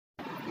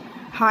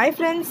Hi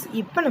friends,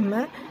 இப்போ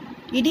நம்ம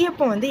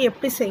இடியப்பம் வந்து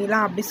எப்படி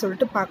செய்யலாம் அப்படி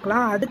சொல்லிட்டு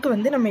பார்க்கலாம். அதுக்கு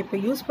வந்து நம்ம இப்போ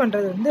யூஸ்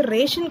பண்ணுறது வந்து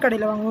ரேஷன்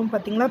கடையில் வாங்குவோம்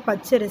பார்த்தீங்களா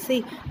பச்சரிசி.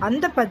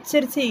 அந்த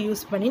பச்சரிசியை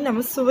யூஸ் பண்ணி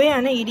நம்ம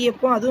சுவையான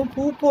இடியப்பம் அதுவும்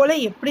பூ போல்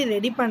எப்படி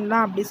ரெடி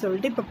பண்ணலாம் அப்படி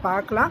சொல்லிட்டு இப்போ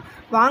பார்க்கலாம்.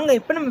 வாங்க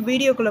இப்போ நம்ம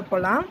வீடியோக்குள்ளே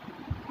போகலாம்.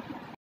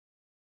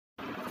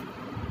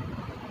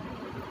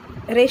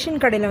 ரேஷன்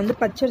கடையில் வந்து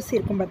பச்சரிசி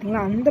இருக்கும் பார்த்தீங்களா,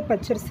 அந்த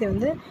பச்சரிசியை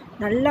வந்து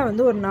நல்லா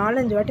வந்து ஒரு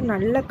 4-5 வாட்டி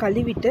நல்லா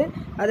கழுவிட்டு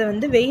அதை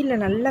வந்து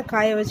வெயிலில் நல்லா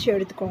காய வச்சு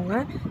எடுத்துக்கோங்க.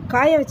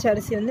 காய வச்ச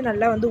அரிசி வந்து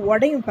நல்லா வந்து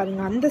உடையும்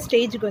பாருங்கள். அந்த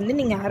ஸ்டேஜுக்கு வந்து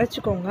நீங்கள்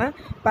அரைச்சிக்கோங்க.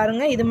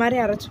 பாருங்கள், இது மாதிரி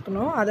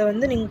அரைச்சிக்கணும். அதை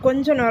வந்து நீங்கள்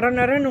கொஞ்சம்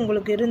நொரன்னு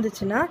உங்களுக்கு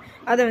இருந்துச்சுன்னா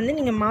அதை வந்து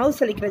நீங்கள் மாவு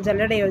சலிக்கிற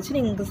ஜல்லடையை வச்சு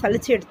நீங்கள்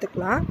சலித்து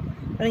எடுத்துக்கலாம்.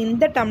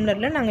 இந்த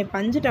டம்ளரில் நாங்கள் இப்போ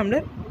 5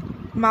 டம்ளர்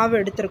மாவு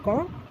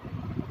எடுத்திருக்கோம்.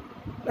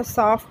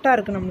 சாஃப்டாக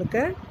இருக்குது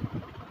நம்மளுக்கு.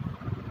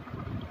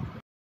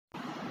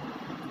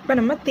 இப்போ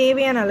நம்ம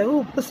தேவையான அளவு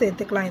உப்பு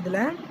சேர்த்துக்கலாம். இதில்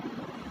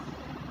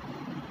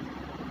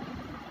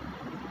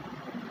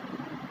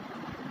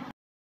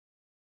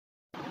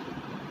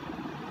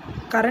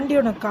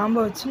கரண்டியோட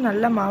காம்பை வச்சு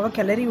நல்லா மாவை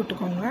கிளறி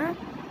விட்டுக்கோங்க.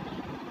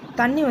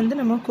 தண்ணி வந்து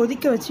நம்ம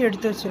கொதிக்க வச்சு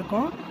எடுத்து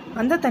வச்சுருக்கோம்.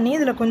 அந்த தண்ணியை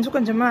இதில் கொஞ்சம்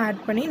கொஞ்சமாக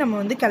ஆட் பண்ணி நம்ம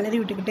வந்து கிளறி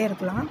விட்டுக்கிட்டே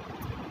இருக்கலாம்.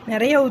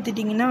 நிறையா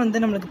ஊற்றிட்டிங்கன்னா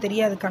வந்து நம்மளுக்கு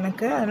தெரியாது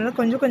கணக்கு. அதனால்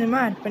கொஞ்சம்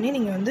கொஞ்சமாக ஆட் பண்ணி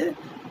நீங்கள் வந்து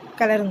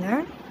கிளறுங்க.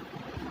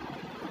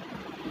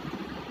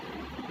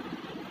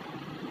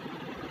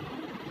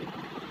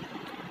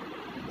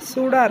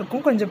 சூடாக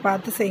இருக்கும், கொஞ்சம்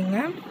பார்த்து செய்யுங்க.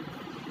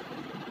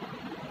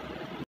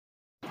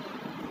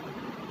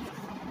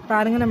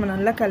 பாருங்கள், நம்ம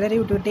நல்லா கிளறி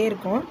விட்டுக்கிட்டே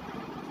இருக்கோம்.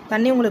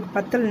 தண்ணி உங்களுக்கு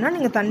பத்தலைன்னா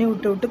நீங்கள் தண்ணி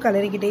விட்டு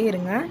கிளறிக்கிட்டே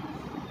இருங்க.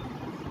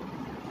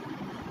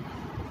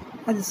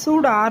 அது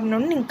சூடு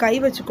ஆறணும்னு நீங்கள் கை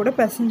வச்சு கூட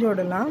பிசைஞ்சு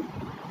விடலாம்.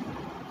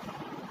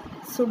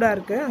 சூடாக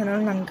இருக்குது,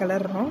 அதனால் நாங்கள்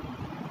கிளறுறோம்.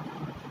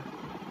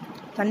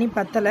 தண்ணி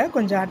பத்தலை,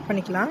 கொஞ்சம் ஆட்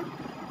பண்ணிக்கலாம்.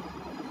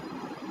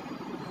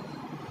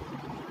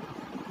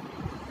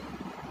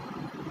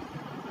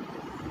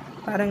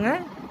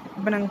 பாருங்கள்,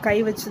 இப்போ நாங்கள் கை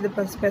வச்சது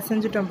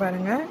பிசைஞ்சிட்டோம்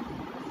பாருங்கள்.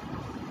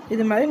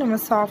 இது மாதிரி நம்ம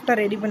சாஃப்டாக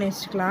ரெடி பண்ணி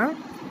வச்சுக்கலாம்.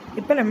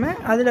 இப்போ நம்ம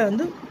அதில்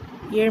வந்து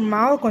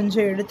மாவை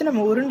கொஞ்சம் எடுத்து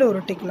நம்ம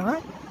உருட்டிக்கலாம்.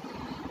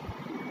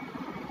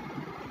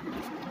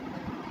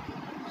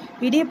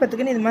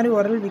 இடியப்பத்துக்குன்னு இது மாதிரி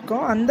உரல்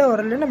விற்கும். அந்த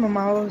உரலில் நம்ம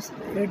மாவை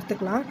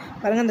எடுத்துக்கலாம்.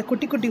 பாருங்கள், அந்த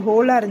குட்டி குட்டி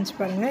ஹோலாக இருந்துச்சு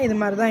பாருங்கள். இது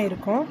மாதிரி தான்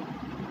இருக்கும்.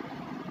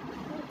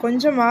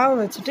 கொஞ்சம் மாவை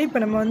வச்சுட்டு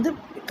இப்போ நம்ம வந்து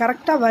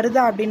கரெக்டாக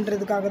வருதா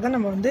அப்படின்றதுக்காக தான்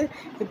நம்ம வந்து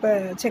இப்போ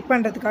செக்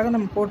பண்ணுறதுக்காக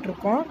நம்ம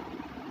போட்டிருக்கோம்.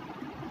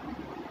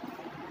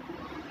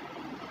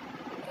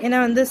 ஏன்னா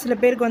வந்து சில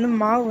பேருக்கு வந்து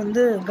மாவு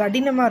வந்து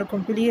கடினமாக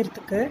இருக்கும்,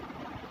 பிழியறதுக்கு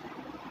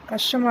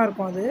கஷ்டமாக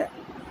இருக்கும் அது.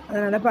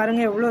 அதனால்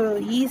பாருங்கள் எவ்வளோ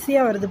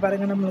ஈஸியாக வருது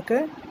பாருங்கள் நம்மளுக்கு.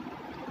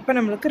 இப்போ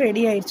நம்மளுக்கு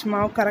ரெடி ஆயிடுச்சு.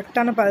 மாவு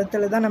கரெக்டான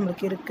பதத்தில் தான்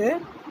நம்மளுக்கு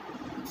இருக்குது.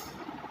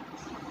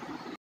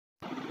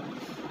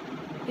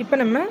 இப்போ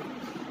நம்ம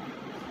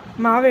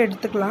மாவை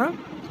எடுத்துக்கலாம்.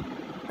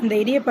 அந்த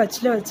இடியப்ப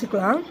அச்சில்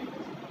வச்சுக்கலாம்.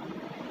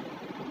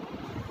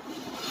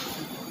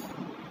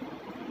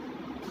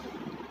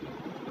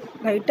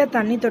 லைட்டாக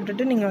தண்ணி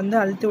தொட்டுட்டு நீங்கள் வந்து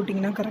அழுத்தி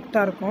விட்டிங்கன்னா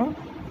கரெக்டாக இருக்கும்.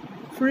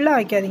 ஃபுல்லாக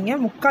வைக்காதீங்க,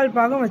 3/4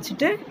 பாகம்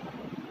வச்சுட்டு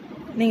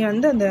நீங்கள்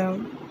வந்து அந்த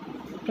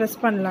ப்ரெஸ்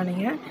பண்ணலாம்.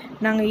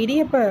 நாங்கள்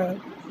இடியப்ப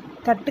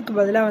தட்டுக்கு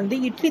பதிலாக வந்து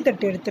இட்லி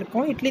தட்டு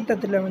எடுத்திருக்கோம். இட்லி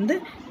தட்டில் வந்து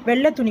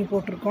வெள்ளை துணி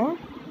போட்டிருக்கோம்.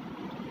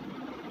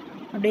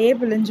 அப்படியே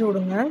பிழிஞ்சு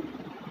விடுங்க.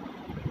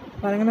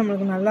 பாருங்கள்,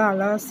 நம்மளுக்கு நல்லா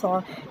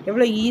அழகாக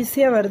எவ்வளோ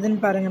ஈஸியாக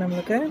வருதுன்னு பாருங்கள்.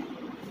 நம்மளுக்கு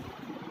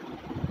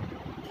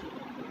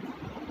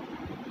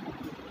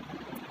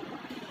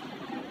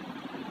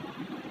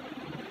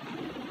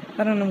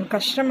பாருங்கள், நமக்கு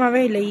கஷ்டமாகவே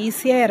இல்லை,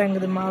 ஈஸியாக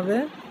இறங்குது மாவு.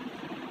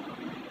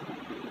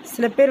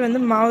 சில பேர் வந்து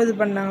மாவு இது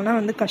பண்ணாங்கன்னா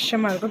வந்து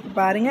கஷ்டமாக இருக்கும். இப்போ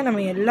பாருங்கள்,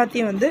 நம்ம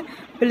எல்லாத்தையும் வந்து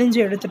பிழிஞ்சு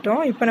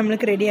எடுத்துட்டோம். இப்போ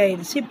நம்மளுக்கு ரெடி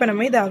ஆயிடுச்சு. இப்போ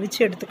நம்ம இதை அவிச்சு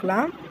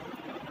எடுத்துக்கலாம்.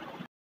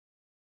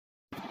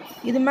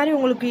 இது மாதிரி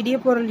உங்களுக்கு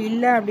இடியப்பொருள்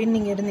இல்லை அப்படின்னு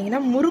நீங்கள்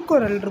இருந்தீங்கன்னா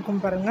முறுக்குரல்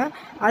இருக்கும் பாருங்கள்.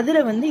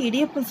 அதில் வந்து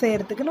இடியப்பம்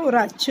செய்கிறதுக்குன்னு ஒரு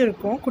அச்சு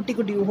இருக்கும், குட்டி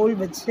குட்டி ஹோல்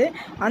வச்சு.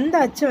 அந்த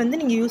அச்சை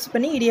வந்து நீங்கள் யூஸ்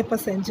பண்ணி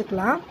இடியப்பம்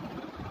செஞ்சுக்கலாம்.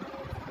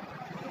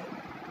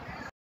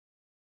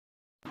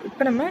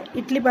 இப்போ நம்ம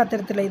இட்லி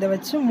பாத்திரத்தில் இதை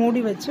வச்சு மூடி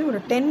வச்சு ஒரு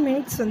 10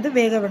 மினிட்ஸ் வந்து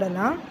வேக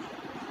விடலாம்.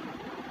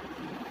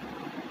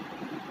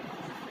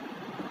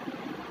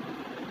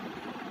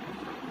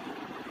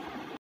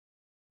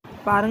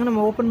 பாருங்கள்,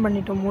 நம்ம ஓப்பன்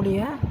பண்ணிட்டோம்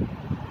மூடியை.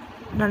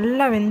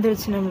 நல்லா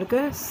வெந்துடுச்சு. நம்மளுக்கு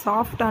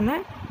சாஃப்டான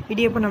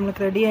இடியப்பம்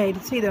நம்மளுக்கு ரெடி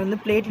ஆயிடுச்சு. இதை வந்து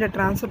பிளேட்டில்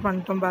ட்ரான்ஸ்ஃபர்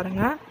பண்ணிட்டோம்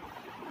பாருங்கள்.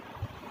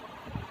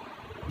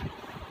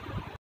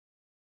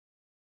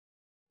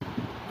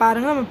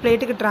 பாருங்கள், நம்ம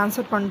பிளேட்டுக்கு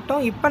ட்ரான்ஸ்ஃபர்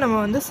பண்ணிட்டோம். இப்போ நம்ம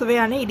வந்து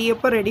சுவையான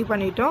இடியப்பம் ரெடி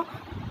பண்ணிட்டோம்.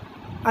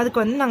 அதுக்கு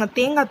வந்து நாங்கள்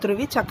தேங்காய்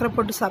துருவி சக்கரை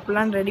போட்டு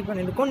சாப்பிட்லான்னு ரெடி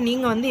பண்ணியிருக்கோம்.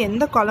 நீங்கள் வந்து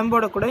எந்த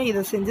குழம்போட கூட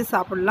இதை செஞ்சு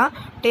சாப்பிட்லாம்,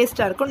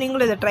 டேஸ்ட்டாக இருக்கும்.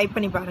 நீங்களும் இதை ட்ரை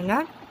பண்ணி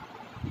பாருங்கள்.